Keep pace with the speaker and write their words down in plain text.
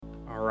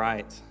All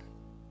right.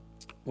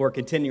 We're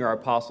continuing our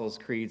Apostles'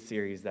 Creed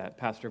series that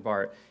Pastor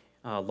Bart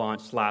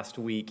launched last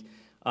week.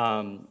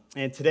 And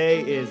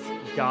today is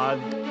God.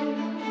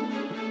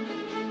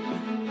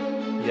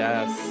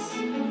 Yes.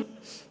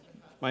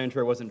 My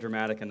intro wasn't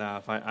dramatic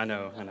enough. I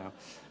know.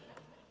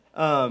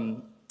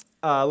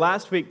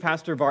 Last week,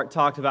 Pastor Bart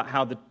talked about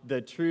how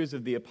the truths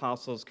of the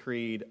Apostles'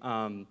 Creed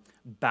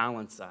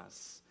balance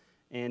us.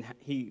 And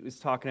he was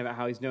talking about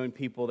how he's known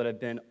people that have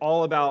been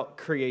all about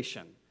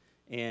creation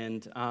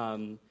and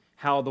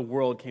how the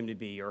world came to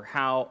be, or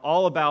how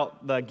all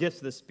about the gifts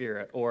of the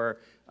Spirit, or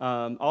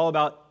all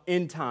about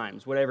end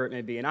times, whatever it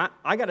may be. And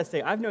I got to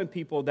say, I've known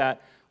people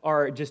that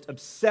are just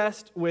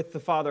obsessed with the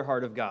Father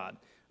heart of God.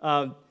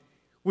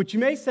 Which you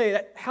may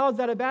say, how is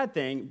that a bad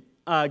thing,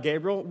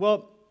 Gabriel?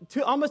 Well,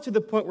 almost to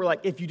the point where, like,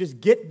 if you just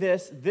get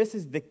this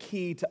is the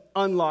key to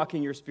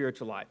unlocking your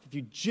spiritual life. If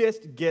you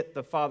just get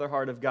the Father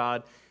heart of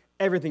God,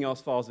 everything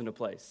else falls into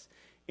place.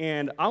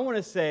 And I want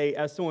to say,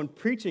 as someone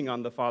preaching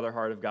on the Father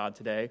heart of God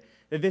today,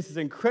 that this is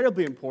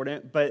incredibly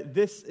important, but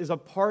this is a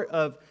part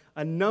of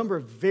a number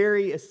of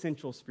very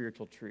essential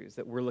spiritual truths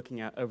that we're looking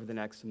at over the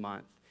next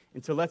month.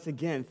 And so let's,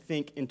 again,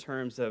 think in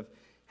terms of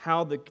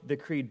how the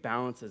creed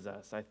balances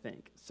us, I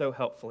think, so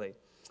helpfully.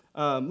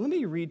 Let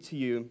me read to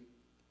you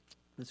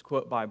this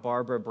quote by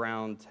Barbara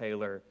Brown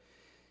Taylor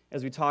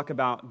as we talk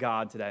about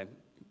God today.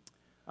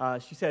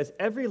 She says,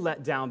 "Every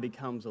letdown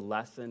becomes a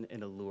lesson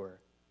and a lure.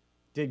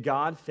 Did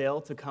God fail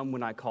to come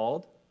when I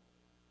called?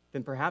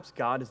 Then perhaps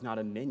God is not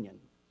a minion.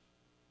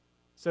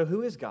 So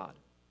who is God?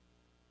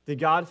 Did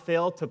God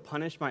fail to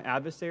punish my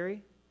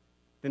adversary?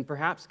 Then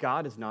perhaps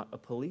God is not a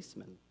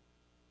policeman.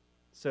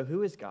 So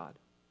who is God?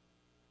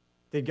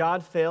 Did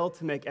God fail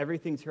to make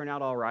everything turn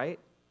out all right?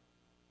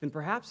 Then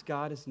perhaps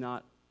God is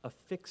not a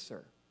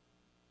fixer.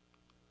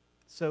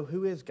 So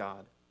who is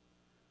God?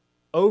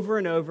 Over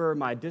and over,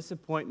 my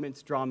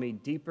disappointments draw me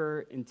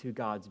deeper into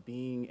God's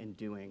being and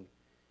doing.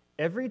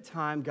 Every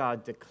time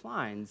God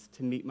declines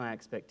to meet my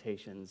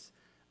expectations,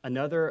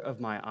 another of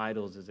my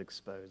idols is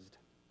exposed."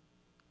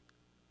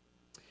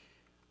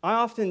 I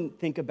often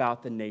think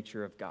about the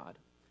nature of God,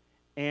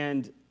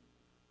 and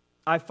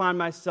I find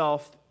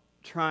myself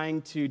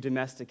trying to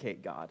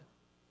domesticate God.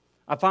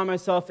 I find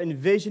myself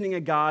envisioning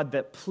a God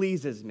that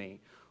pleases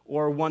me,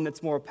 or one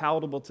that's more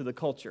palatable to the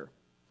culture.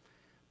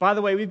 By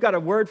the way, we've got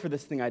a word for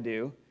this thing I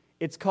do.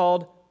 It's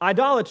called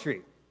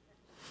idolatry.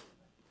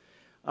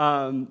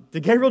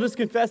 Did Gabriel just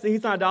confess that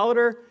he's an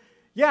idolater?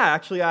 Yeah,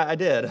 actually, I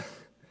did.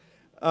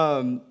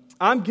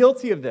 I'm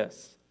guilty of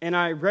this, and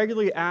I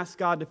regularly ask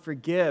God to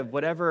forgive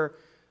whatever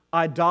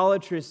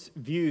idolatrous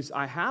views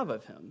I have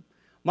of him.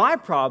 My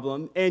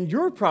problem, and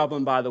your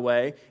problem, by the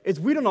way, is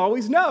we don't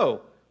always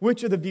know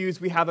which of the views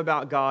we have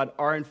about God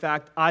are, in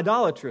fact,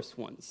 idolatrous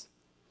ones.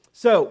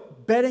 So,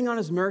 betting on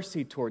his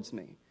mercy towards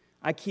me,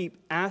 I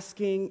keep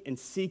asking and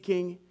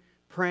seeking,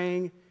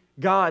 praying,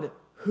 God,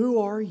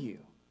 who are you?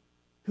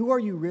 Who are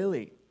you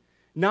really?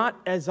 Not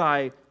as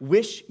I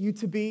wish you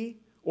to be,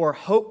 or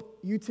hope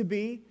you to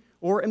be,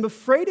 or am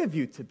afraid of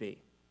you to be.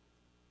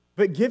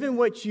 But given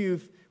what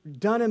you've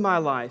done in my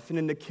life and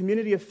in the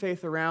community of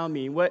faith around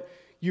me, what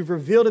you've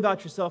revealed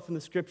about yourself in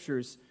the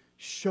Scriptures,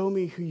 show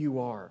me who you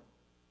are.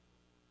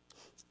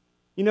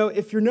 You know,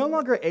 if you're no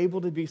longer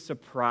able to be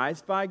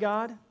surprised by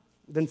God,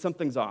 then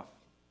something's off.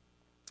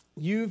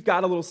 You've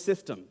got a little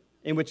system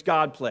in which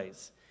God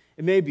plays.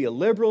 It may be a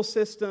liberal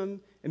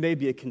system. It may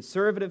be a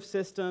conservative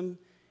system.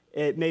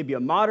 It may be a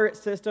moderate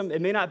system.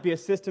 It may not be a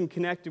system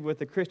connected with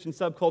the Christian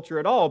subculture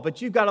at all,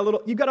 but you've got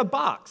a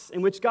box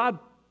in which God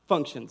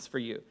functions for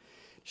you.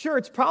 Sure,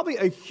 it's probably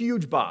a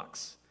huge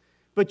box,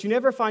 but you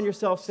never find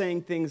yourself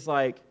saying things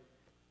like,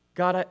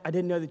 God, I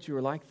didn't know that you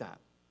were like that.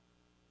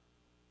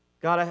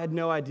 God, I had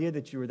no idea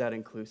that you were that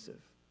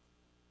inclusive.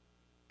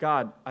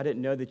 God, I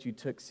didn't know that you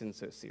took sin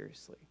so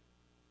seriously.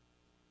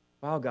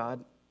 Wow,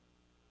 God,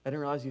 I didn't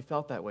realize you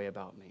felt that way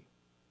about me.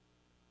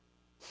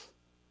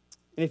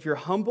 And if you're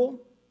humble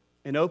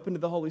and open to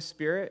the Holy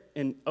Spirit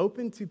and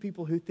open to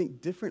people who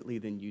think differently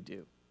than you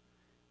do,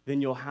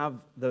 then you'll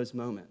have those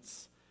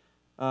moments.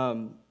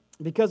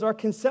 Because our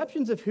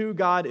conceptions of who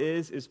God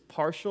is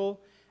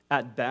partial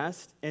at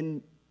best,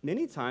 and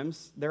many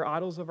times they're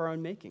idols of our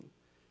own making.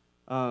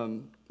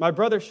 My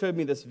brother showed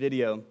me this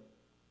video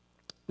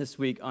this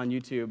week on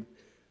YouTube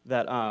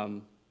that I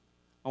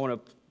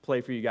want to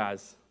play for you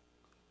guys.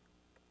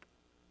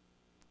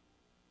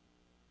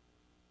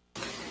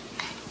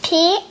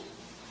 P-A-R-A-K-E-T.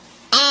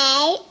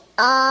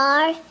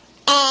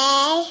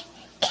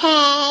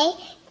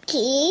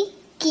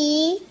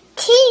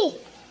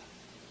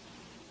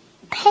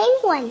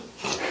 Penguin.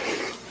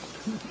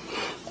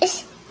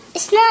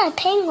 It's not a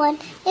penguin,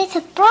 it's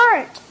a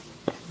bird.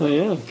 Oh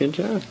yeah, good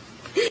job.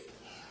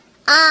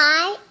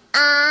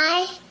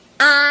 I-A.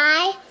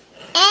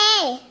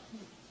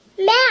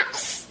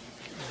 Mouse.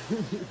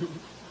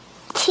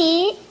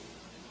 T-O-U-X.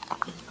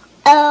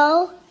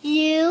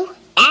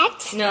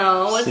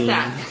 No, what's C.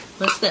 that?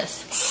 What's this?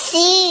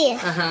 C.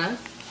 Uh-huh.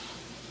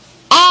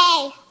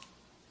 A.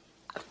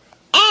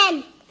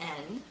 N.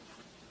 N.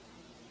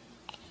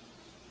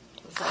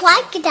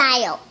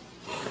 Crocodile.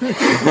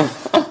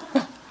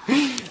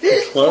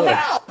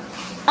 Close.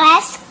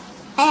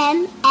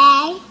 S-M-A-R-K.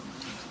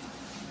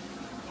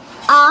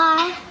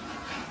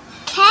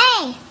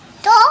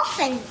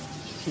 Dolphin.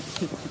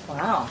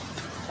 Wow.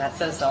 That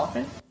says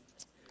dolphin?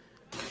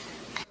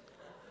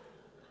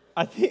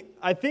 I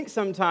think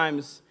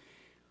sometimes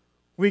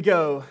we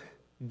go,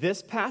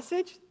 this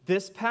passage,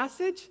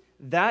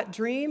 that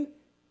dream,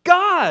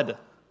 God.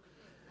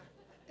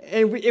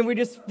 And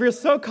we're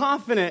so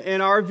confident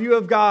in our view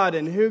of God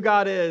and who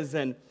God is.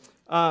 And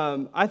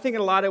I think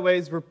in a lot of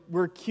ways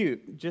we're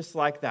cute, just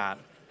like that,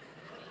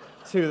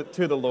 to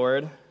the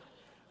Lord.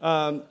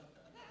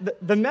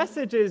 The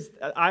messages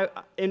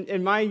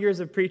in my years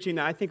of preaching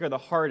that I think are the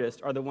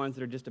hardest are the ones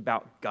that are just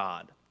about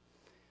God.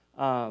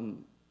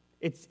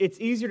 It's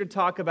easier to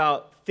talk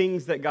about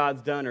things that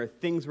God's done or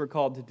things we're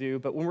called to do,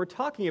 but when we're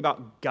talking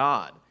about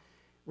God,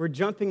 we're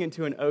jumping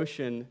into an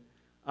ocean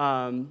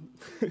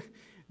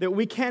that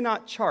we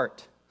cannot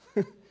chart.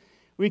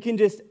 We can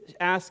just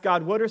ask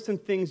God, what are some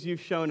things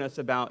you've shown us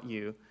about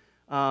you?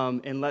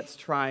 And let's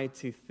try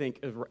to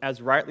think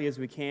as rightly as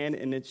we can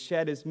and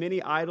shed as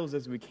many idols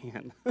as we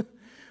can.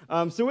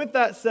 So with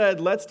that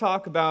said, let's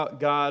talk about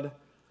God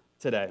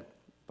today,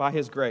 by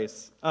His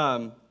grace.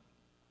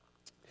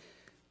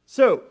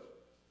 So,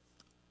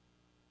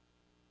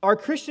 our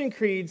Christian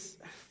creeds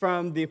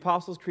from the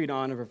Apostles' Creed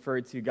on have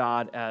referred to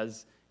God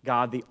as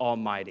God the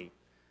Almighty.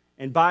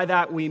 And by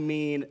that we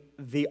mean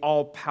the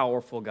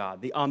all-powerful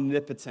God, the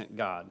omnipotent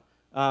God.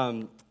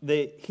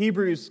 The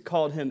Hebrews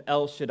called Him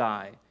El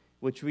Shaddai,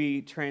 which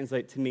we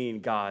translate to mean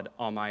God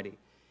Almighty.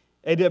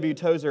 A.W.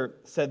 Tozer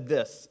said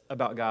this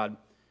about God: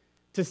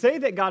 to say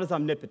that God is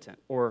omnipotent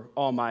or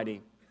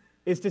almighty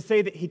is to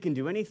say that He can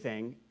do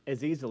anything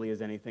as easily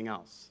as anything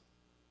else.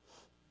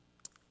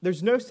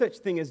 There's no such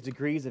thing as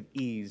degrees of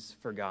ease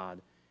for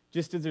God,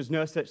 just as there's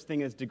no such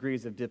thing as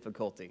degrees of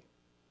difficulty.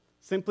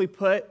 Simply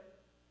put,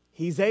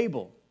 He's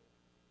able.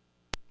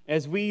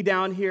 As we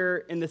down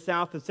here in the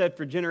South have said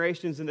for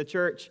generations in the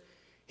church,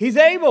 He's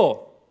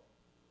able,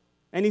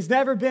 and He's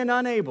never been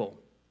unable.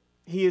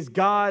 He is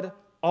God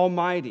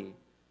Almighty.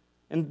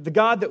 And the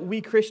God that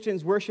we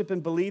Christians worship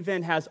and believe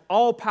in has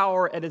all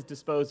power at His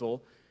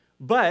disposal,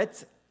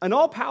 but an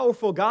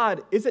all-powerful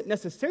God isn't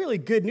necessarily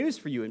good news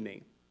for you and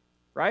me,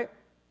 right?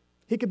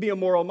 He could be a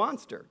moral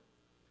monster.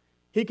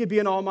 He could be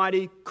an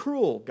almighty,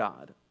 cruel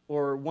God,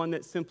 or one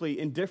that's simply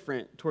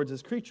indifferent towards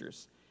His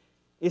creatures.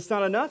 It's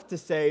not enough to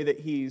say that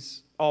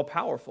He's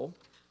all-powerful.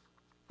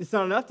 It's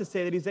not enough to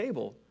say that He's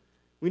able.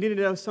 We need to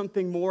know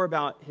something more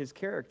about His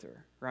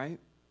character, right?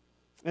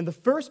 And the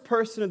first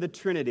person of the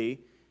Trinity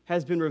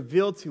has been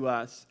revealed to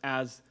us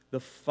as the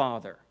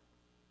Father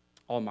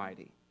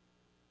Almighty.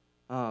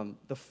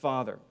 The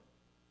Father.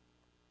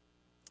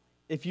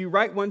 If you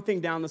write one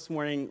thing down this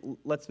morning,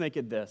 let's make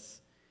it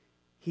this: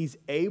 He's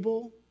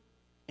able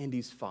and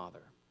He's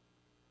Father.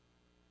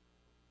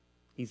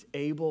 He's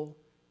able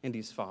and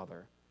He's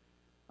Father.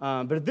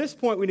 But at this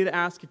point, we need to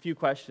ask a few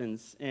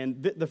questions.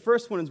 And the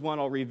first one is one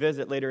I'll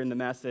revisit later in the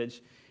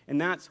message. And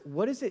that's,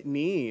 what does it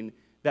mean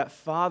that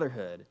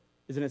fatherhood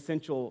is an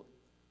essential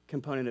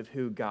component of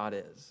who God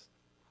is?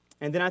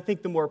 And then I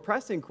think the more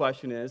pressing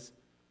question is,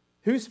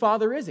 whose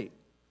father is He?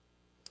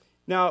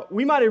 Now,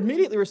 we might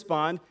immediately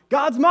respond,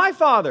 God's my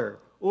Father,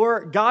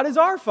 or God is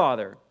our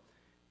Father.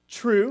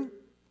 True,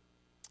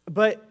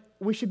 but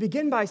we should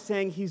begin by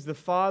saying He's the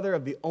Father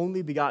of the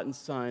only begotten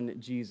Son,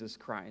 Jesus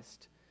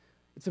Christ.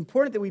 It's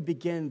important that we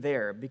begin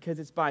there, because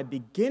it's by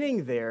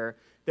beginning there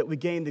that we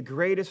gain the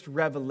greatest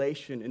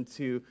revelation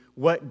into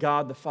what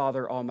God the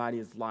Father Almighty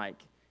is like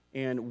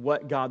and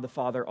what God the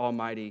Father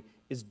Almighty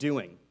is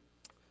doing.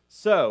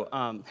 So,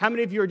 how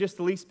many of you are just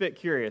the least bit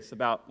curious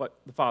about what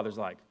the Father's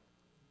like?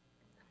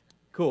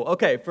 Cool.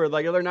 Okay, for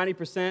like the other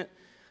 90%,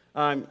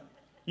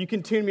 you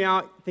can tune me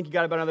out. I think you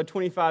got about another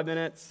 25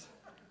 minutes.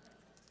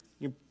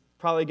 You can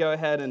probably go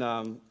ahead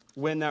and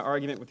win that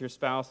argument with your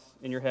spouse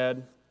in your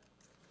head.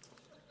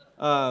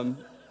 But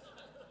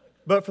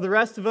for the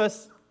rest of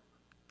us,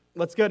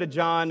 let's go to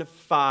John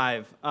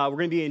 5. We're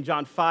going to be in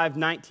John 5,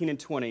 19 and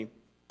 20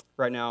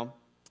 right now.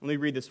 Let me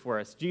read this for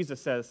us.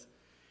 Jesus says,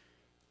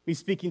 he's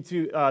speaking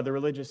to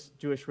the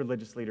Jewish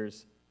religious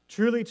leaders,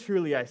 "Truly,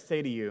 truly, I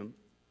say to you,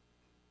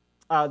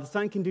 the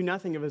Son can do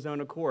nothing of His own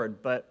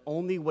accord, but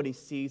only what He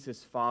sees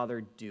His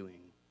Father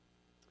doing.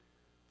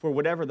 For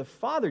whatever the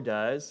Father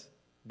does,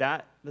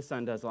 that the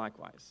Son does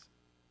likewise.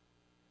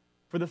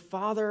 For the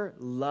Father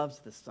loves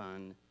the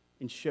Son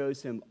and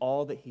shows Him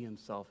all that He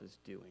Himself is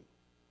doing.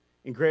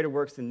 And greater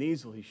works than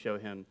these will He show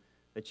Him,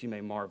 that you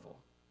may marvel."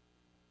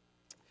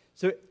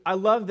 So I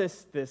love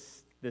this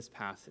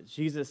passage.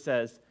 Jesus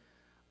says,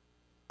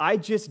 I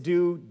just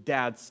do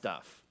dad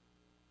stuff.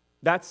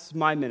 That's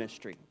my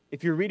ministry.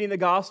 If you're reading the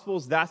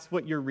Gospels, that's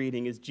what you're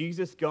reading, is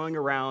Jesus going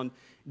around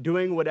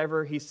doing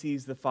whatever He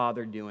sees the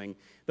Father doing.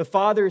 The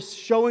Father is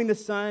showing the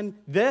Son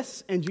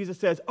this, and Jesus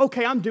says,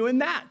 okay, I'm doing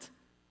that.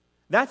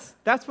 That's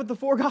what the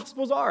four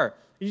Gospels are.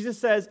 Jesus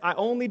says, I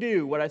only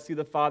do what I see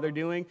the Father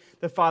doing.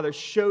 The Father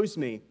shows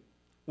me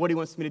what He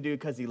wants me to do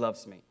because He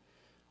loves me.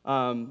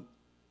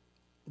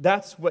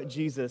 That's what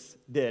Jesus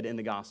did in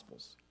the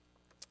Gospels.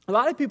 A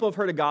lot of people have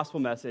heard a gospel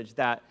message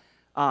that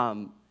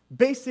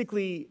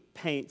basically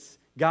paints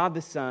God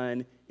the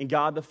Son and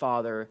God the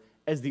Father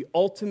as the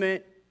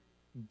ultimate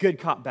good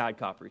cop, bad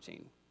cop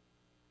routine.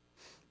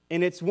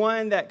 And it's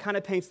one that kind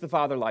of paints the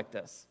Father like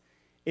this.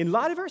 In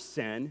light of our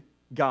sin,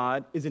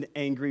 God is an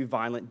angry,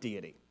 violent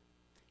deity.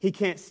 He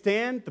can't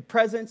stand the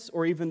presence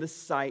or even the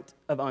sight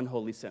of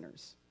unholy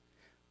sinners.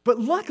 But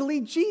luckily,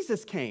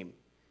 Jesus came.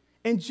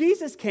 And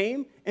Jesus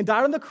came and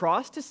died on the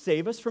cross to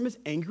save us from his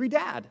angry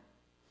dad.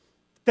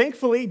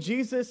 Thankfully,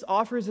 Jesus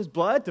offers his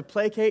blood to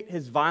placate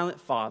his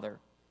violent father.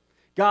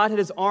 God had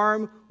his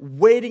arm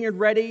waiting and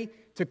ready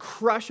to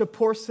crush a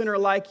poor sinner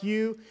like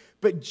you,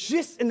 but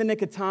just in the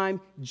nick of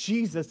time,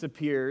 Jesus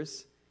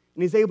appears,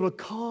 and he's able to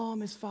calm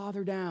his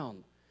father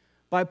down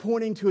by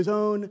pointing to his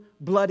own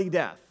bloody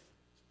death.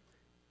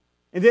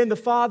 And then the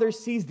father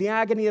sees the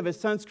agony of his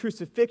son's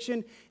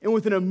crucifixion, and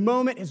within a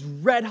moment, his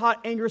red-hot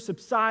anger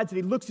subsides, and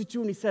he looks at you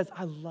and he says,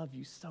 I love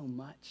you so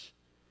much.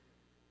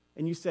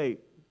 And you say,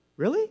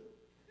 really?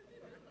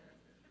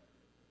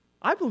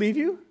 I believe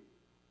you,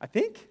 I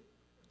think.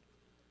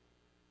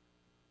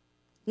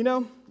 You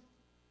know,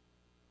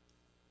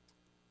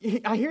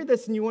 I hear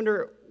this and you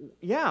wonder,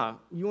 yeah,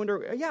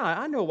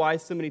 I know why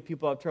so many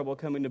people have trouble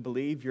coming to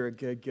believe you're a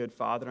good, good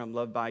father, I'm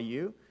loved by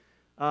you.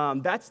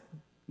 That's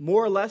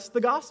more or less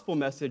the gospel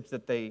message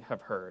that they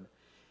have heard.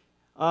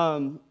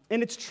 And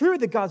it's true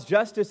that God's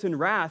justice and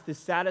wrath is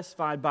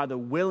satisfied by the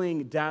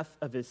willing death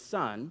of his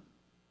son.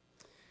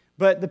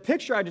 But the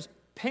picture I just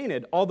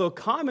painted, although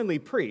commonly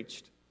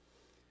preached,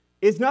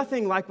 is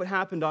nothing like what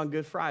happened on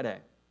Good Friday.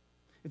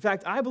 In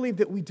fact, I believe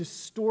that we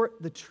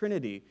distort the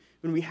Trinity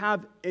when we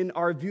have in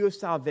our view of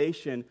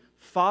salvation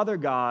Father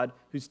God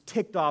who's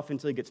ticked off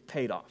until he gets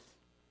paid off.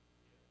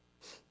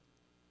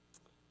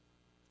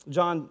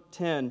 John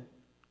 10,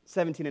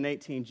 17 and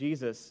 18,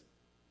 Jesus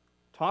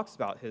talks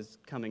about his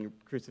coming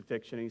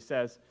crucifixion. And he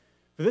says,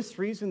 for this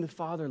reason the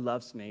Father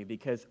loves me,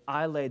 because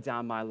I lay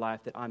down my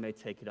life that I may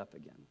take it up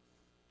again.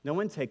 No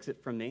one takes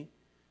it from me,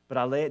 but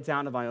I lay it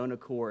down of my own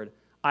accord.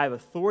 I have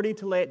authority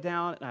to lay it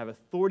down, and I have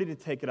authority to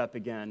take it up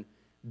again.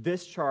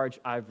 This charge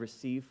I've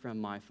received from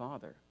my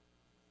Father.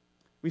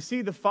 We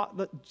see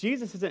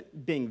Jesus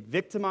isn't being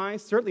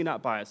victimized, certainly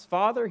not by his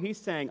Father. He's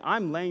saying,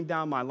 I'm laying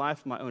down my life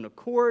of my own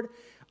accord.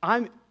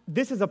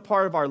 This is a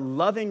part of our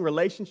loving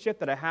relationship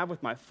that I have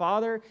with my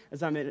Father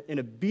as I'm in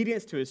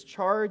obedience to his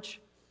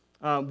charge.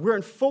 We're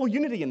in full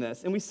unity in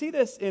this. And we see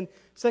this in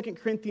 2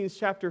 Corinthians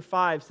chapter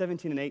 5,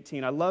 17 and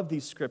 18. I love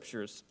these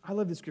scriptures. I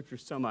love these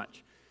scriptures so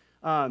much.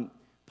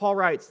 Paul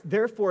writes,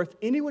 therefore, if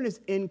anyone is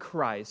in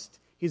Christ,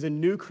 he's a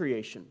new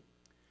creation.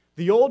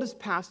 The old has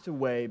passed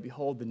away,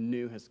 behold, the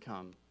new has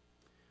come.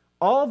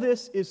 All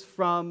this is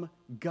from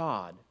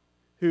God,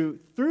 who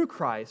through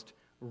Christ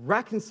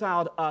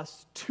reconciled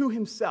us to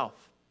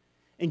himself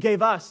and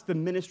gave us the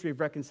ministry of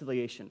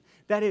reconciliation.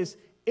 That is,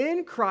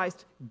 in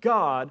Christ,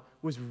 God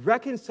was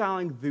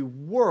reconciling the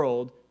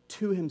world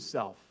to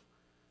himself,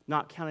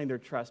 not counting their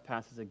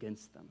trespasses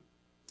against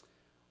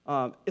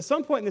them. At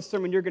some point in this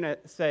sermon, you're going to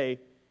say,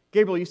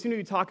 Gabriel, you seem to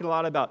be talking a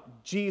lot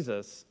about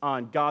Jesus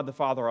on God the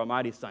Father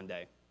Almighty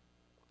Sunday.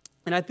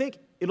 And I think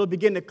it'll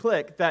begin to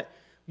click that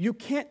you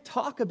can't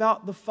talk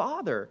about the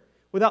Father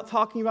without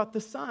talking about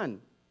the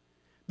Son.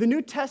 The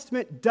New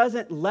Testament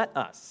doesn't let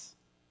us.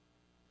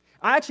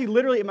 I actually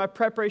literally in my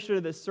preparation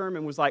of this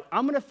sermon was like,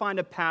 I'm going to find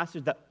a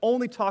passage that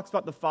only talks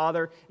about the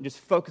Father and just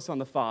focus on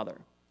the Father.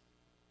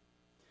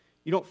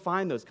 You don't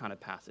find those kind of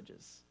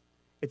passages.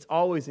 It's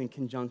always in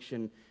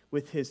conjunction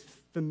with his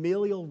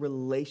familial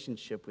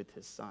relationship with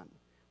his Son,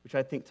 which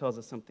I think tells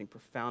us something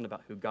profound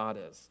about who God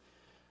is.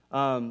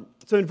 So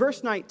in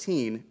verse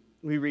 19,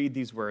 we read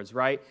these words,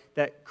 right?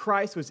 That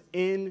Christ was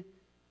in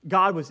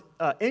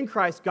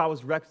Christ, God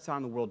was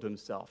reconciling the world to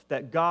himself.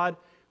 That God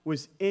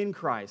was in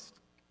Christ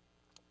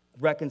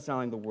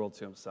reconciling the world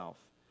to himself.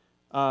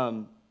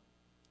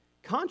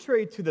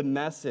 Contrary to the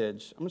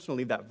message, I'm just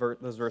going to leave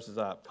those verses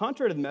up.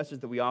 Contrary to the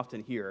message that we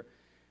often hear,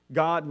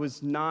 God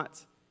was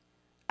not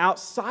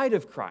outside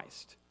of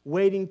Christ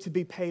waiting to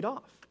be paid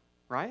off,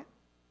 right?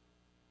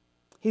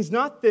 He's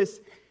not this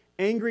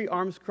angry,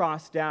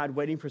 arms-crossed dad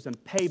waiting for some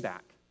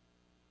payback.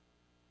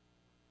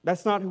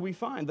 That's not who we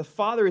find. The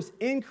Father is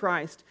in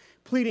Christ,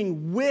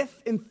 pleading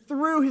with and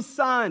through his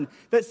Son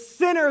that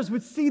sinners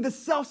would see the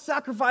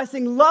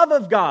self-sacrificing love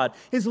of God,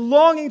 his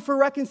longing for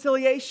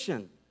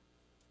reconciliation.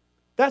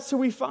 That's who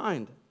we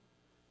find.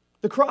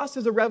 The cross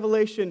is a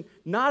revelation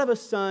not of a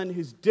son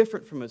who's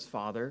different from his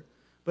Father,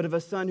 but of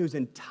a son who's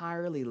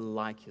entirely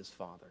like his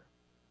Father.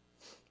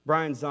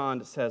 Brian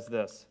Zond says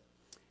this,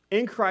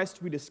 in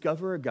Christ we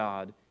discover a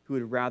God who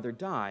would rather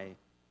die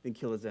than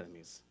kill his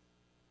enemies.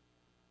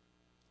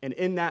 And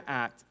in that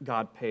act,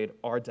 God paid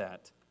our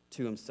debt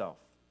to himself.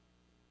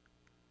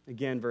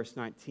 Again, verse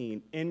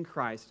 19, in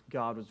Christ,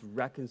 God was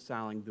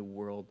reconciling the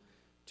world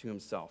to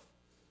himself.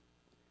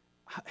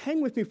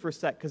 Hang with me for a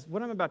sec, because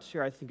what I'm about to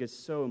share I think is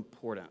so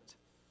important.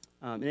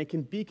 And it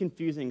can be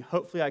confusing.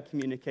 Hopefully I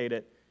communicate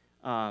it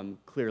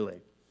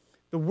clearly.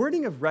 The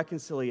wording of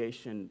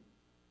reconciliation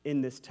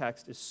in this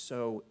text is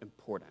so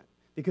important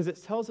because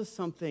it tells us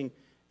something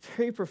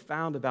very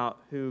profound about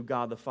who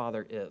God the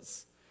Father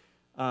is.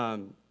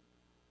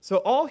 So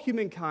all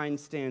humankind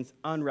stands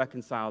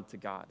unreconciled to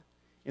God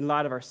in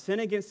light of our sin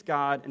against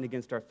God and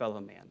against our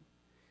fellow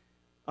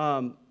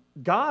man.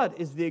 God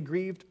is the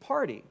aggrieved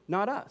party,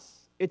 not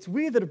us. It's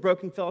we that have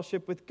broken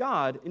fellowship with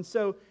God, and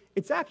so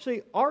it's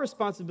actually our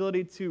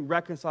responsibility to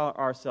reconcile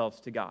ourselves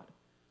to God.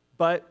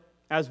 But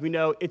as we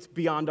know, it's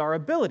beyond our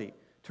ability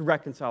to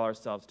reconcile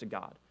ourselves to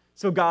God.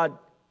 So God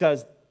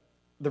does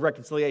the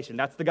reconciliation.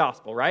 That's the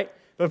gospel, right?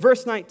 But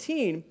verse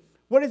 19,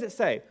 what does it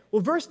say?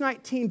 Well, verse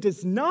 19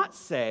 does not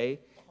say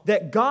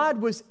that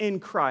God was in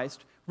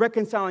Christ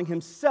reconciling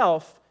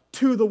himself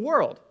to the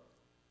world.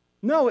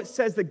 No, it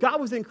says that God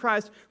was in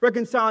Christ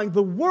reconciling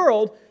the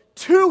world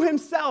to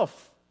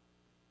himself.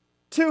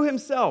 To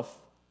himself.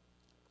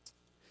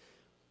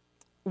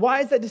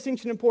 Why is that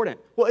distinction important?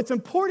 Well, it's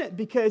important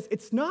because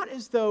it's not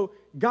as though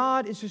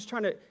God is just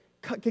trying to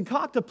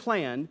concoct a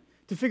plan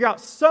to figure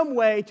out some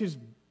way to just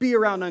be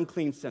around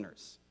unclean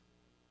sinners.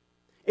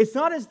 It's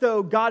not as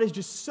though God is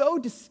just so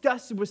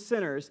disgusted with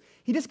sinners,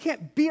 he just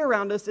can't be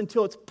around us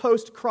until it's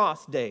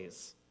post-cross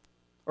days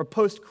or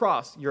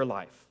post-cross your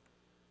life.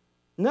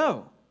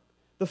 No,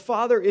 the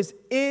Father is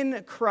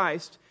in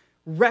Christ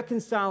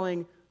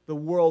reconciling the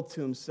world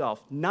to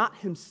himself, not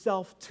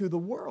himself to the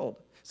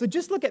world. So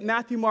just look at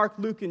Matthew, Mark,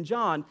 Luke, and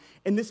John,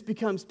 and this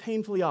becomes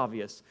painfully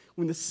obvious.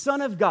 When the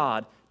Son of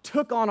God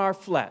took on our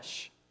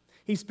flesh,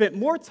 he spent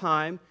more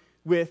time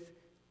with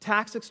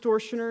tax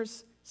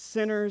extortioners,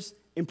 sinners,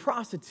 and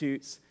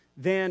prostitutes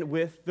than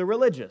with the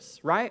religious,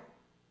 right?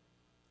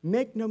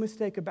 Make no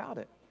mistake about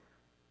it.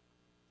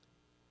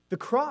 The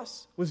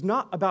cross was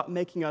not about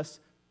making us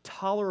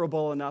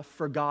tolerable enough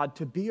for God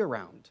to be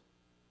around.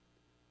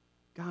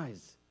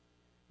 Guys,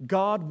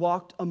 God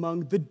walked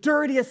among the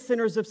dirtiest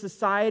sinners of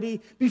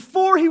society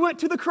before he went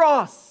to the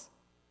cross.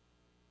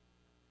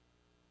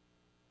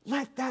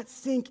 Let that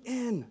sink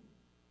in.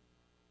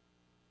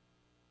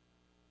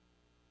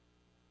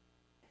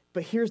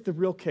 But here's the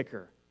real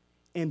kicker.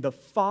 And the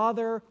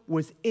Father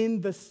was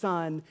in the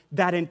Son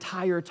that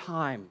entire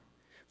time,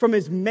 from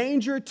his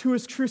manger to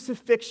his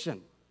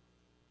crucifixion.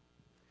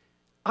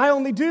 I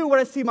only do what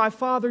I see my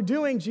Father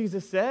doing,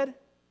 Jesus said.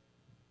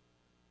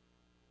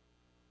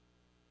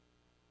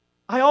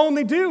 I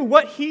only do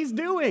what he's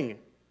doing.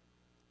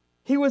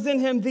 He was in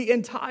him the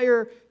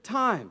entire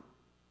time,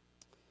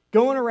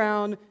 going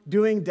around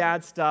doing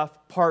dad stuff,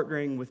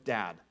 partnering with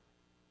dad.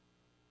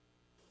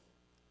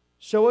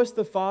 Show us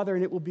the Father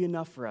and it will be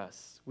enough for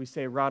us, we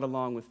say right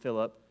along with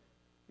Philip.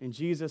 And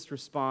Jesus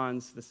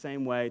responds the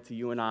same way to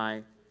you and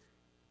I.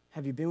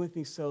 Have you been with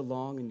me so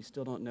long and you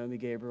still don't know me,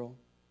 Gabriel?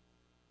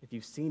 If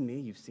you've seen me,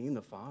 you've seen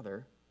the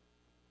Father.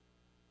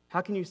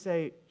 How can you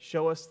say,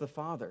 show us the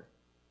Father?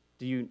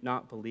 Do you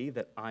not believe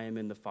that I am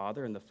in the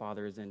Father and the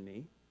Father is in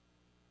me?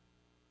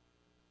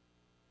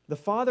 The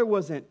Father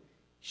wasn't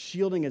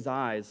shielding his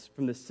eyes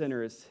from the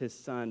sinners his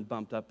Son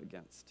bumped up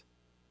against.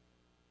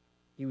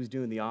 He was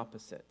doing the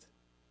opposite.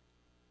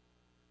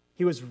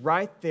 He was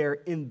right there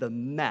in the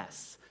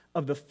mess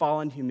of the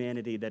fallen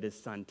humanity that his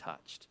Son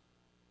touched.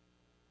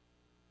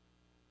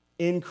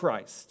 In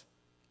Christ,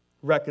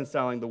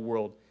 reconciling the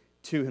world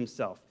to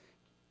himself.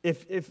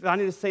 If I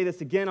need to say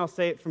this again, I'll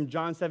say it from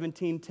John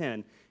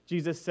 17:10.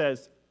 Jesus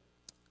says,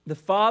 the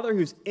Father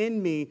who's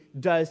in me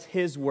does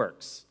his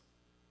works.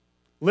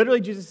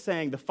 Literally, Jesus is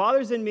saying, the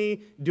Father's in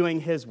me doing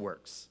his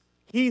works.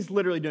 He's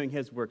literally doing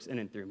his works in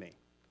and through me.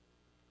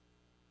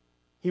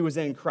 He was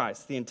in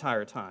Christ the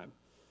entire time.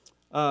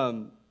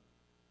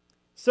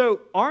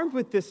 So, armed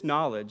with this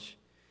knowledge,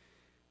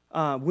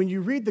 when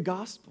you read the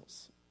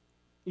Gospels,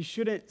 you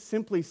shouldn't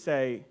simply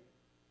say,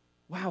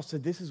 wow, so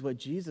this is what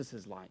Jesus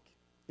is like,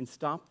 and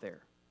stop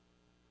there.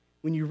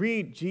 When you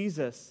read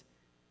Jesus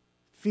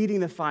feeding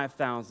the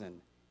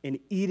 5,000 and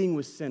eating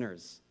with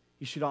sinners,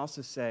 you should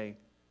also say,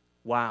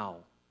 wow,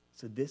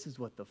 so this is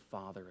what the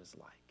Father is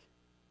like.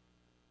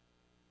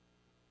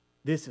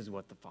 This is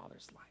what the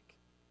Father's like.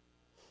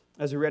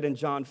 As we read in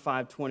John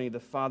 5:20, the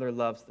Father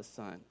loves the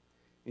Son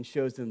and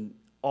shows him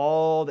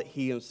all that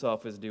he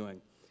himself is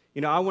doing.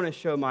 You know, I want to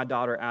show my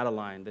daughter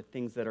Adeline the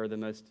things that are the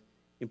most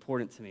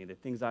important to me, the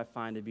things I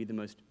find to be the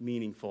most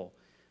meaningful.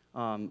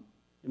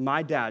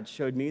 My dad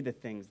showed me the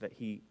things that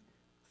he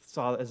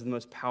saw as the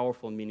most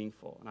powerful and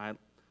meaningful. And I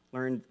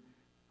learned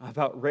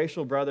about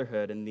racial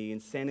brotherhood and the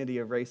insanity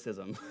of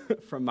racism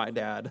from my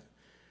dad,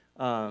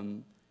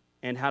 and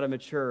how to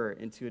mature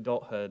into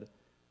adulthood.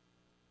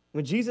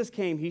 When Jesus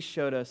came, he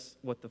showed us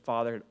what the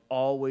Father had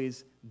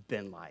always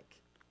been like.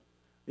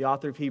 The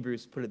author of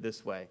Hebrews put it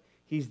this way.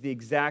 He's the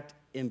exact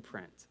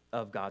imprint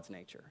of God's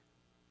nature.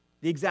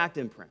 The exact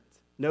imprint.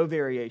 No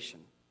variation.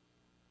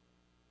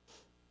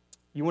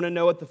 You want to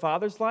know what the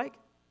Father's like?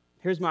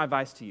 Here's my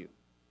advice to you.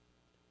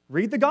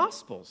 Read the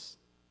Gospels.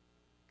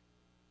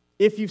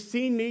 If you've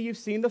seen me, you've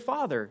seen the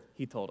Father,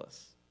 he told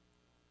us.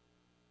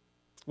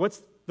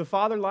 What's the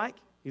Father like?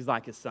 He's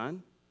like his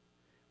Son.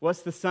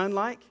 What's the Son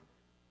like?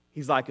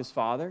 He's like his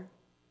Father.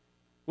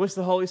 What's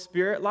the Holy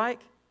Spirit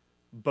like?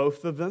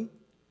 Both of them.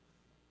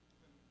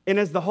 And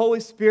as the Holy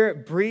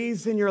Spirit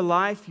breathes in your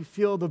life, you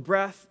feel the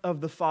breath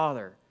of the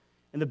Father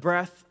and the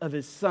breath of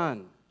His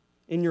Son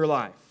in your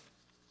life.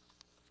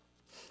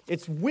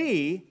 It's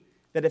we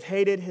that have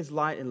hated His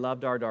light and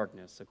loved our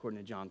darkness, according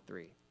to John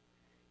 3.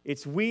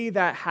 It's we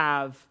that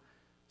have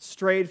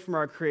strayed from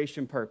our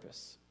creation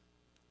purpose.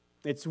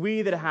 It's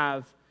we that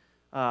have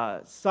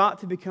sought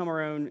to become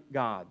our own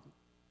God.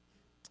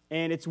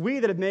 And it's we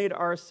that have made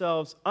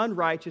ourselves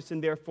unrighteous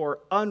and therefore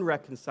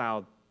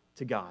unreconciled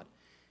to God.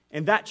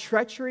 And that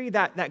treachery,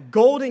 that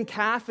golden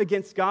calf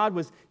against God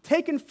was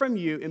taken from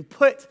you and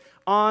put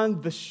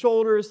on the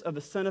shoulders of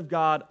the Son of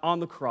God on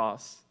the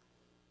cross.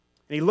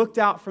 And He looked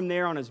out from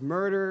there on His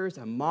murderers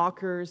and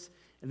mockers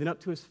and then up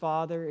to His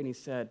Father and He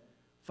said,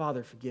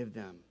 Father, forgive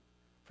them,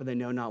 for they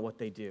know not what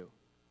they do.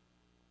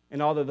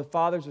 And although the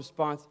Father's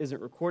response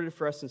isn't recorded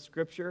for us in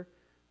Scripture,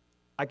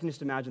 I can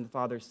just imagine the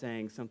Father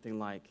saying something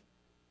like,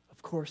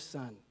 of course,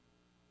 Son,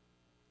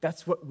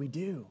 that's what we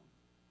do.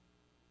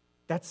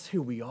 That's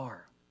who we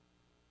are.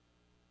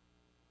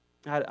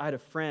 I had a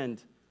friend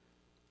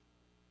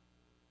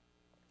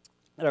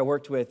that I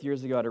worked with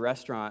years ago at a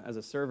restaurant as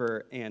a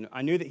server, and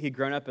I knew that he'd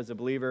grown up as a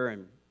believer,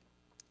 and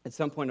at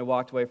some point I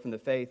walked away from the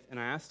faith, and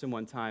I asked him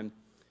one time,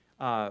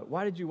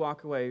 why did you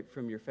walk away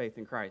from your faith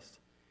in Christ?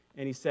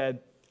 And he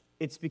said,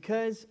 it's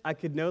because I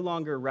could no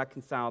longer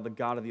reconcile the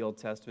God of the Old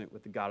Testament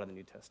with the God of the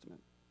New Testament.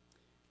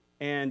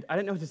 And I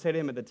didn't know what to say to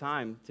him at the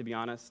time, to be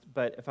honest,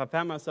 but if I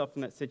found myself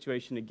in that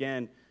situation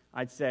again,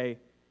 I'd say,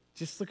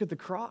 just look at the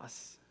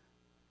cross.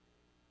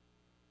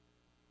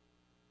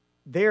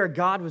 There,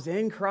 God was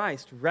in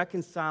Christ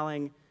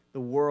reconciling the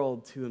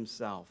world to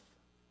Himself.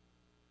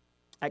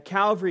 At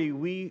Calvary,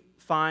 we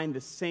find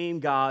the same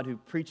God who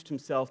preached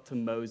Himself to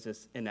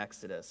Moses in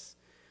Exodus.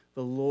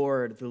 The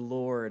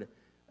Lord,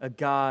 a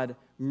God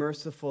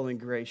merciful and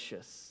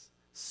gracious,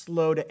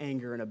 slow to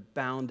anger and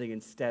abounding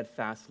in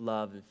steadfast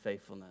love and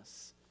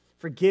faithfulness,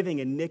 forgiving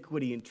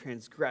iniquity and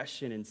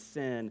transgression and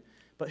sin,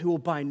 but who will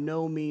by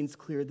no means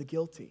clear the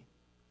guilty.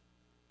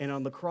 And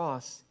on the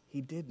cross,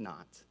 He did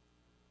not.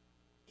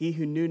 He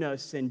who knew no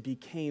sin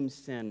became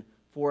sin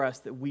for us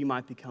that we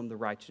might become the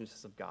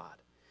righteousness of God.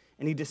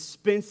 And He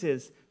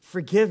dispenses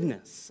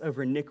forgiveness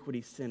over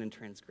iniquity, sin, and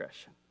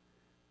transgression.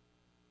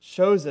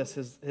 Shows us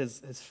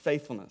His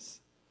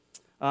faithfulness.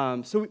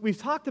 So we've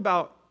talked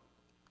about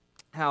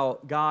how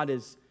God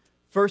is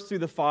first through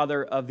the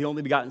Father of the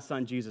only begotten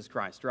Son, Jesus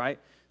Christ, right?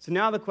 So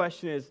now the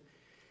question is,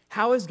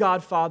 how is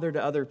God Father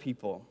to other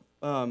people?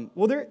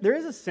 Well, there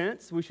is a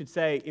sense, we should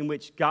say, in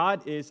which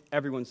God is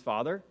everyone's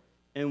Father,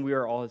 and we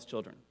are all His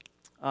children.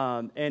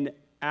 In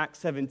Acts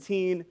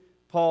 17,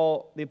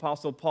 the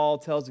Apostle Paul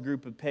tells a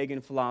group of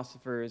pagan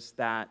philosophers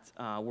that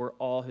we're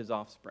all His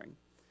offspring.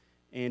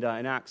 And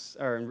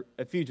in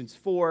Ephesians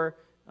 4,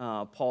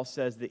 Paul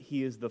says that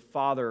He is the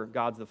Father,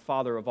 God's the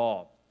Father of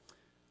all.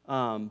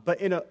 But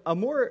in a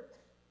more,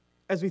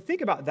 as we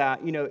think about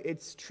that,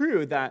 it's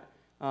true that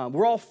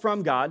we're all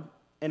from God,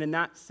 and in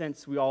that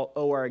sense, we all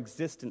owe our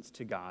existence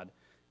to God.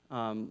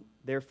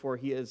 Therefore,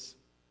 He is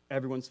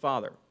everyone's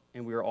Father,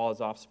 and we are all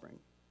His offspring.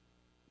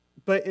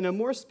 But in a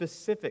more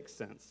specific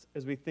sense,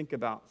 as we think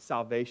about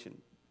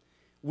salvation,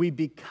 we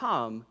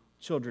become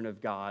children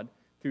of God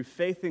through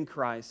faith in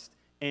Christ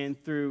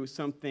and through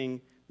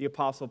something the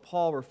Apostle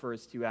Paul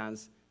refers to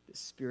as the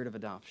spirit of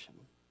adoption.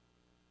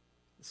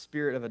 The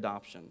spirit of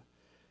adoption.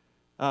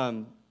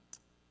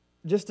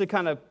 Just to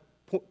kind of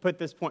put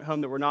this point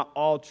home that we're not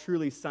all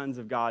truly sons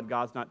of God.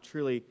 God's not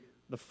truly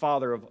the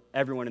Father of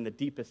everyone in the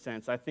deepest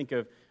sense. I think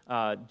of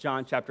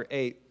John chapter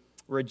 8,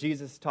 where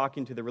Jesus is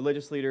talking to the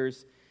religious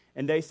leaders,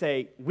 and they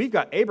say, we've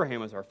got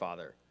Abraham as our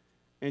father.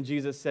 And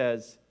Jesus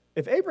says,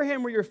 if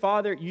Abraham were your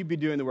father, you'd be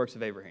doing the works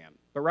of Abraham.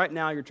 But right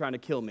now you're trying to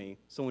kill me,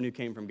 someone who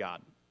came from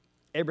God.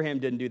 Abraham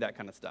didn't do that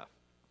kind of stuff.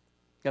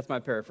 That's my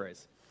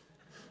paraphrase.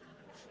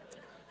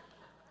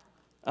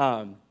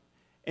 And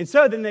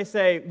so then they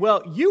say,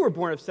 well, you were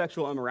born of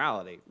sexual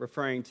immorality,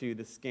 referring to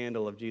the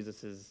scandal of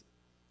Jesus'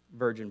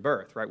 virgin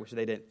birth, right, which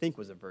they didn't think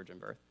was a virgin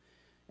birth.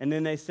 And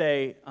then they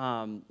say,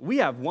 we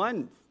have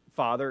one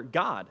Father,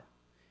 God.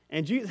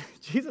 And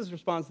Jesus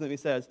responds to them, He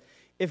says,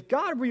 if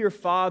God were your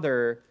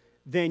Father,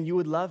 then you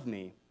would love me.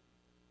 Isn't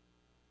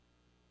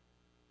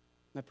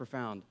that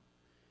profound?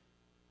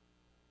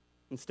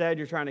 Instead,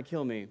 you're trying to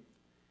kill me.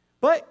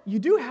 But you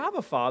do have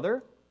a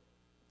father,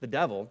 the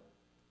devil.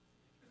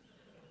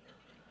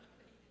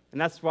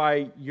 And that's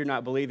why you're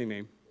not believing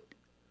me.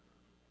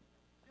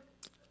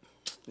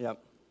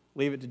 Yep.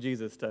 Leave it to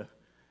Jesus to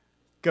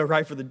go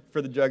right for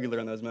the jugular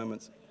in those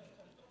moments.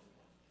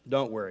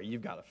 Don't worry,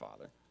 you've got a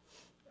father.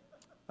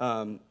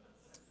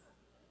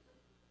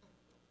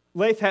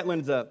 Leif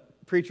Hetland is a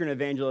preacher and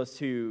evangelist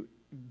who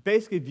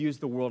basically views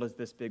the world as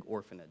this big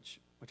orphanage,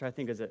 which I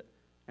think is an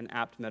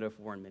apt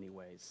metaphor in many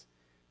ways.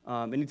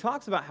 And he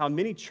talks about how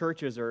many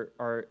churches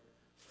are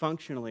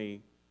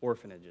functionally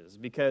orphanages,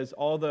 because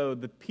although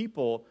the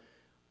people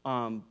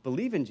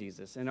believe in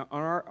Jesus and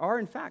are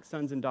in fact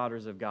sons and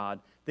daughters of God,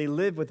 they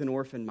live with an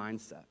orphan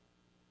mindset.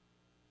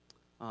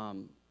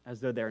 as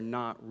though they're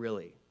not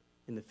really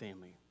in the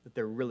family, that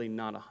they're really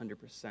not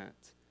 100%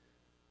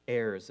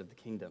 heirs of the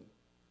kingdom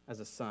as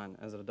a son,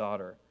 as a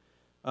daughter.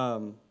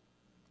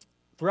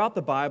 Throughout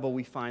the Bible,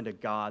 we find a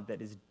God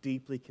that is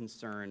deeply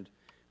concerned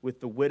with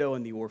the widow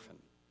and the orphan.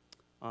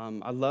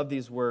 I love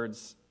these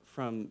words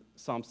from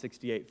Psalm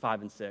 68,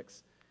 5 and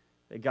 6,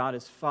 that God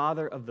is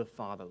father of the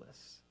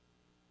fatherless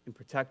and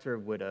protector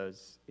of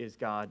widows is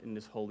God in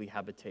his holy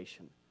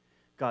habitation.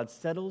 God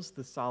settles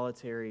the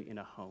solitary in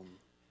a home.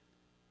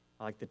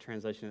 I like the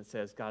translation that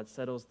says, God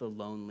settles the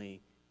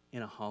lonely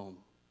in a home.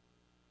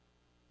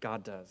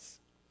 God does.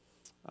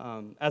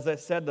 As I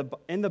said,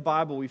 in the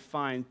Bible we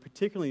find,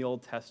 particularly in the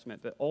Old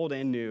Testament, the Old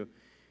and New,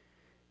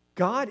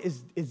 God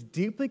is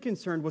deeply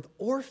concerned with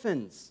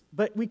orphans,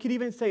 but we could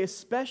even say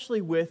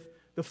especially with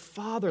the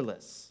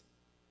fatherless.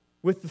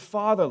 With the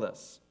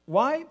fatherless.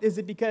 Why? Is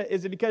it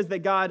because that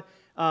God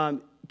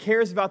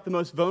cares about the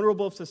most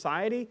vulnerable of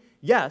society?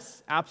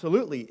 Yes,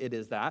 absolutely it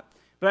is that.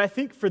 But I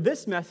think for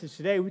this message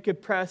today, we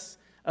could press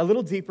a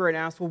little deeper and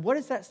ask, well, what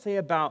does that say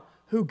about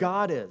who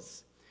God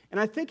is? And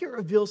I think it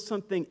reveals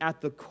something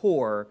at the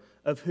core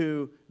of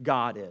who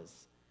God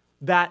is.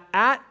 That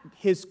at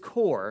his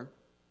core,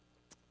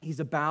 he's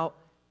about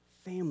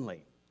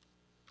family.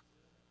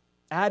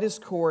 At his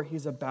core,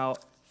 he's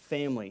about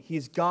family.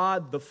 He's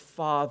God the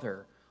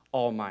Father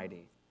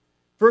Almighty.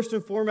 First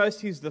and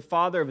foremost, he's the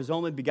Father of his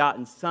only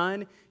begotten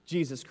Son,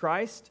 Jesus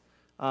Christ.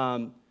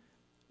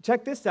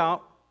 Check this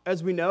out.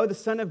 As we know, the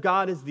Son of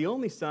God is the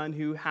only Son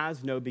who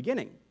has no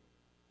beginning,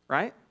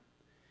 right?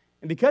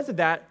 And because of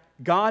that,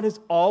 God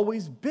has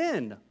always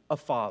been a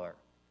Father.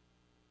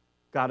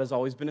 God has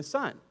always been a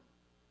Son.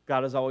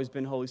 God has always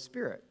been Holy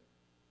Spirit.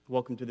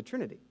 Welcome to the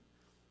Trinity.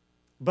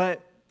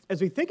 But as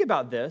we think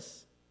about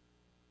this,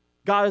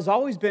 God has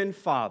always been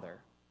Father.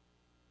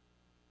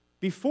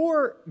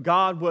 Before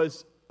God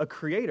was a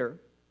creator,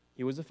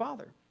 he was a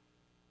father.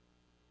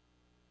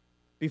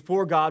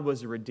 Before God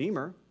was a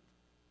redeemer,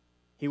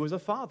 he was a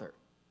father.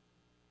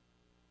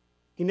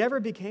 He never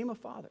became a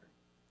father.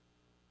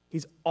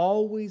 He's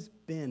always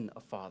been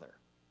a father.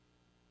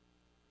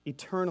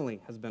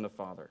 Eternally has been a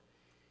father.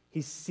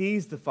 He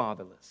sees the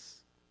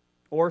fatherless,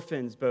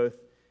 orphans both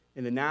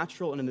in the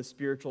natural and in the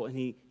spiritual, and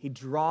he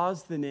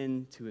draws them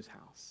into his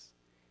house.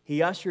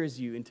 He ushers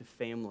you into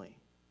family.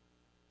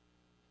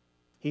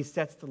 He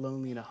sets the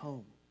lonely in a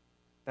home.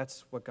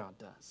 That's what God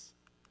does.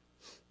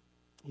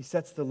 He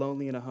sets the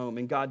lonely in a home.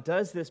 And God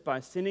does this by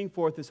sending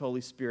forth his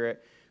Holy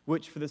Spirit,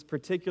 which for this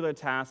particular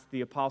task,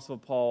 the Apostle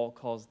Paul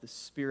calls the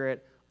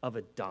Spirit of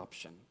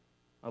adoption.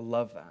 I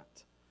love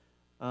that.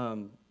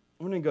 I'm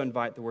going to go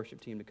invite the worship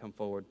team to come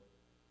forward.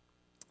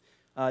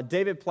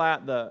 David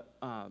Platt, the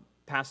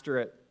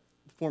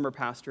former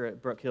pastor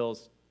at Brook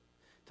Hills,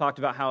 talked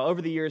about how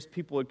over the years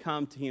people would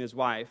come to he and his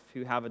wife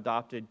who have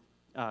adopted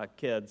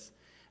kids,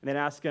 and they'd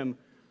ask him,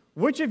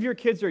 which of your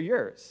kids are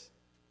yours?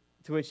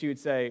 To which he would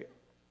say,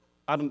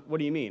 what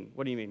do you mean?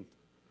 What do you mean?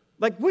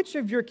 Like, which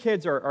of your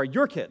kids are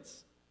your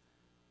kids?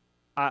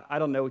 I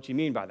don't know what you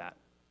mean by that.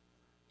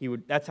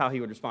 That's how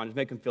he would respond, just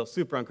make him feel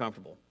super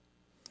uncomfortable.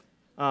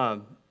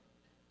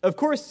 Of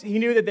course, he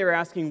knew that they were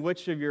asking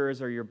which of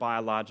yours are your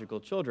biological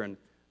children.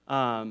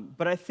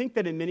 But I think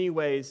that in many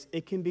ways,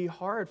 it can be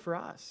hard for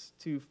us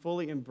to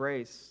fully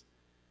embrace,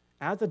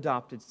 as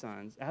adopted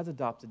sons, as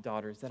adopted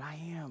daughters, that I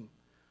am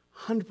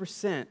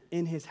 100%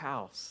 in his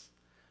house,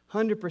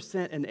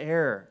 100% an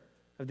heir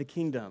of the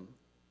kingdom.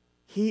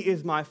 He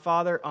is my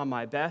Father on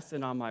my best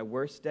and on my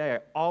worst day. I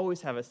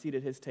always have a seat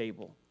at his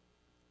table.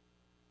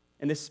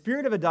 And the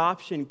spirit of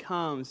adoption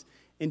comes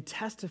and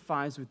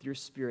testifies with your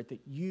spirit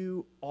that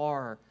you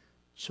are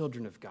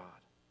children of God.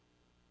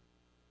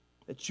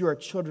 That you are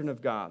children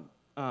of God.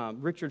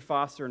 Richard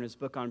Foster, in his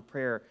book on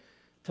prayer,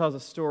 tells a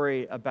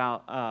story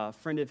about a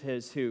friend of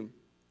his who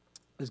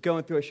was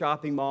going through a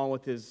shopping mall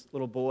with his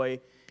little boy,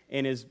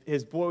 and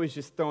his boy was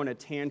just throwing a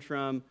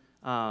tantrum.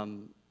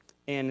 And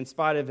in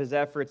spite of his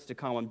efforts to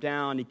calm him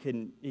down,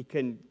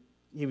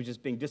 he was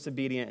just being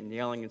disobedient and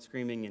yelling and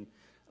screaming.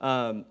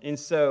 And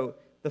so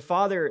the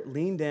father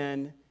leaned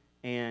in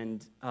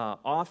and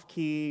off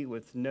key,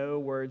 with no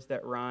words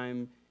that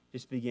rhyme,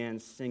 just began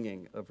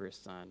singing over his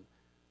son.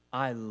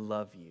 I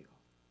love you.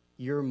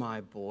 You're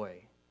my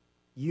boy.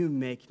 You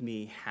make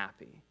me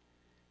happy.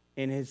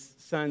 And his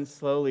son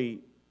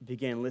slowly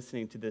began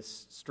listening to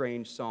this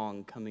strange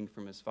song coming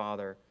from his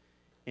father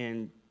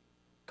and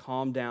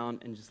calmed down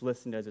and just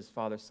listened as his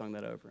father sung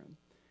that over him.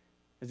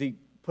 As he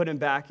put him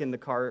back in the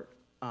cart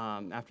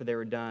after they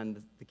were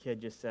done, the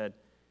kid just said,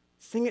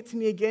 "Sing it to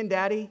me again,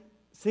 Daddy.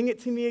 Sing it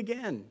to me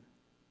again."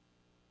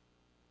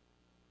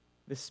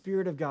 The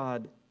Spirit of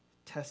God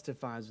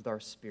testifies with our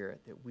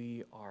spirit that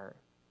we are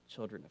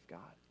children of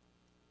God.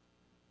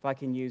 If I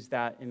can use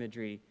that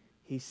imagery,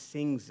 he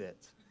sings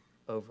it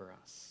over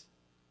us.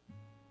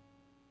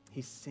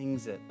 He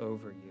sings it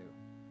over you.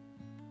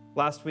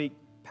 Last week,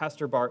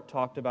 Pastor Bart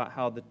talked about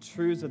how the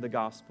truths of the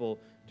gospel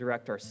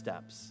direct our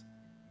steps,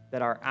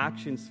 that our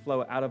actions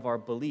flow out of our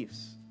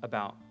beliefs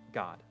about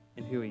God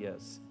and who he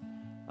is.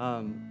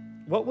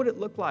 What would it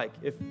look like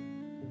if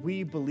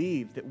we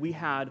believed that we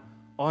had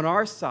on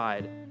our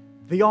side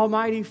the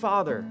Almighty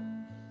Father.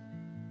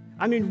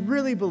 I mean,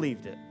 really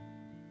believed it.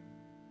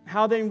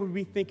 How then would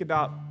we think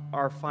about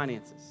our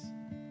finances?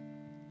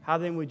 How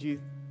then would you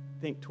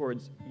think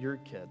towards your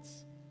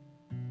kids?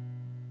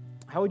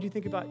 How would you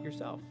think about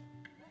yourself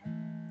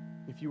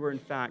if you were in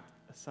fact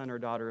a son or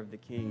daughter of the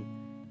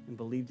King and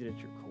believed it at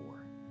your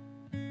core?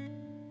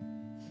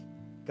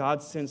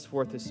 God sends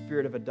forth a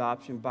spirit of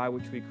adoption by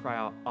which we cry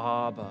out,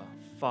 Abba,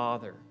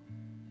 Father.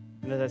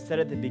 And as I said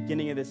at the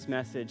beginning of this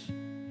message,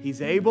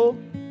 He's able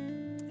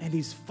and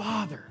He's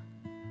Father.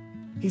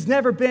 He's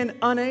never been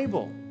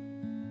unable.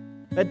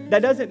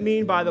 That doesn't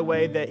mean, by the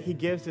way, that He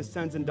gives His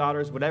sons and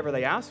daughters whatever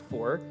they ask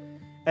for.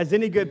 As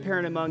any good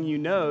parent among you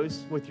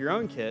knows with your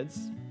own kids,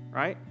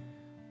 right?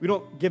 We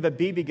don't give a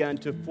BB gun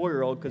to a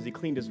 4-year-old because he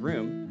cleaned his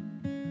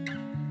room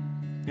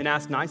and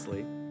asked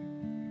nicely.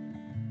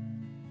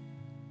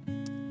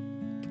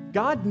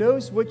 God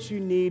knows what you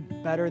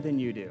need better than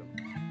you do.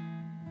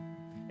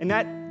 And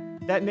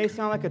that may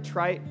sound like a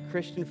trite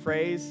Christian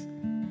phrase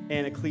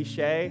and a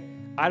cliche.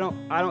 I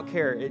don't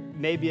care. It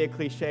may be a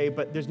cliche,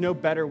 but there's no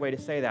better way to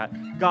say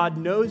that. God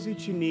knows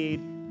what you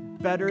need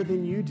better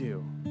than you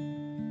do.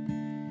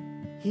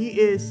 He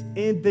is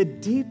in the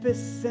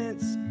deepest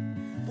sense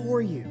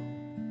for you.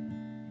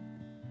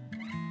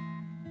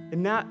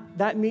 And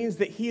that means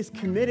that He is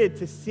committed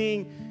to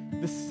seeing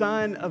the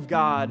Son of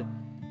God,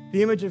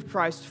 the image of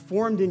Christ,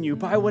 formed in you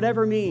by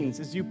whatever means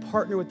as you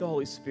partner with the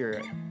Holy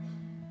Spirit.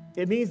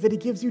 It means that He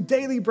gives you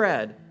daily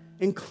bread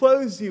and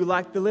clothes you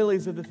like the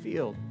lilies of the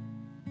field.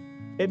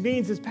 It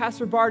means, as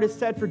Pastor Bart has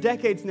said for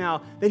decades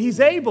now, that He's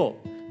able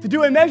to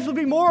do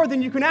immeasurably more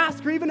than you can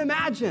ask or even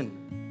imagine.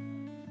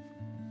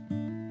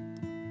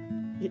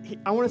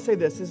 I want to say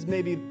this. This is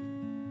maybe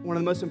one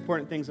of the most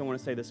important things I want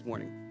to say this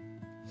morning.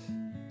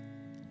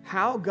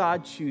 How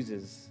God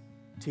chooses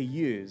to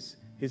use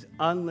His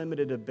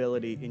unlimited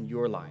ability in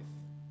your life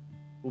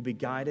will be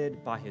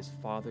guided by His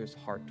Father's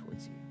heart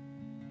towards you.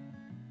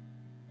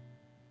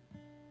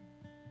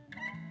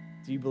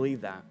 Do you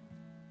believe that?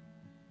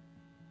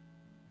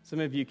 Some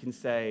of you can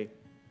say,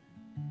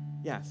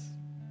 yes,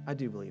 I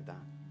do believe that.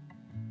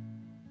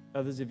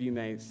 Others of you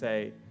may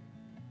say,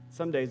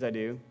 some days I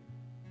do,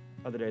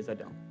 other days I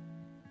don't.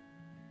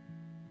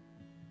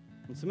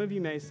 And some of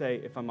you may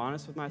say, if I'm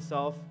honest with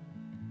myself,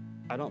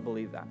 I don't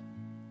believe that,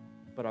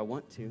 but I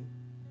want to.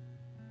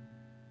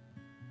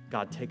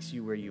 God takes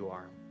you where you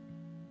are.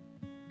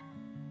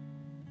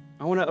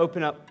 I want to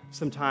open up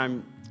some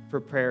time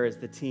for prayer as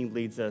the team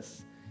leads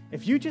us.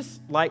 If you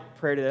just like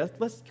prayer today,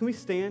 can we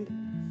stand?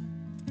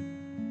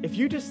 If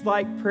you just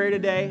like prayer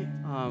today,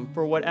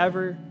 for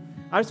whatever,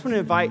 I just want to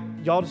invite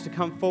y'all just to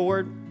come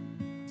forward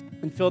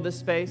and fill this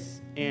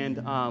space. And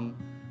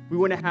we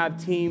want to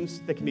have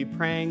teams that can be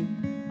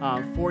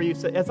praying for you.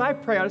 So as I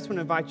pray, I just want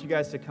to invite you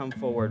guys to come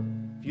forward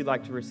if you'd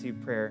like to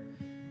receive prayer.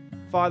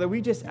 Father,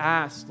 we just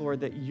ask, Lord,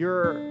 that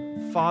your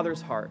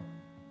Father's heart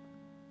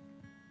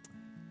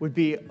would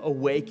be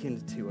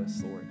awakened to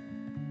us, Lord.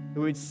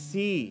 We would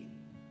see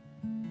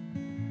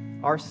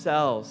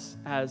ourselves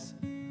as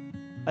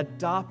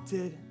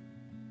adopted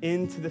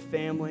into the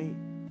family,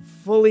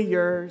 fully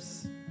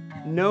yours,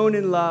 known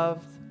and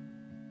loved.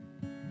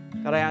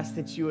 God, I ask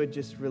that you would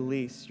just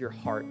release your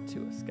heart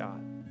to us,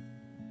 God.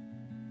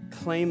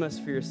 Claim us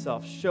for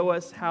yourself. Show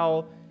us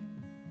how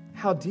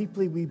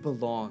deeply we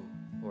belong,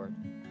 Lord,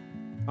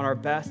 on our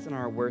best and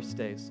our worst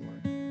days,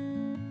 Lord.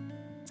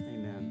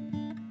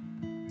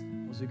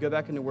 Amen. As we go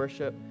back into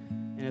worship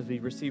and as we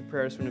receive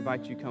prayer, I just want to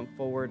invite you to come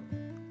forward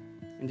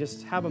and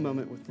just have a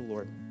moment with the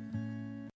Lord.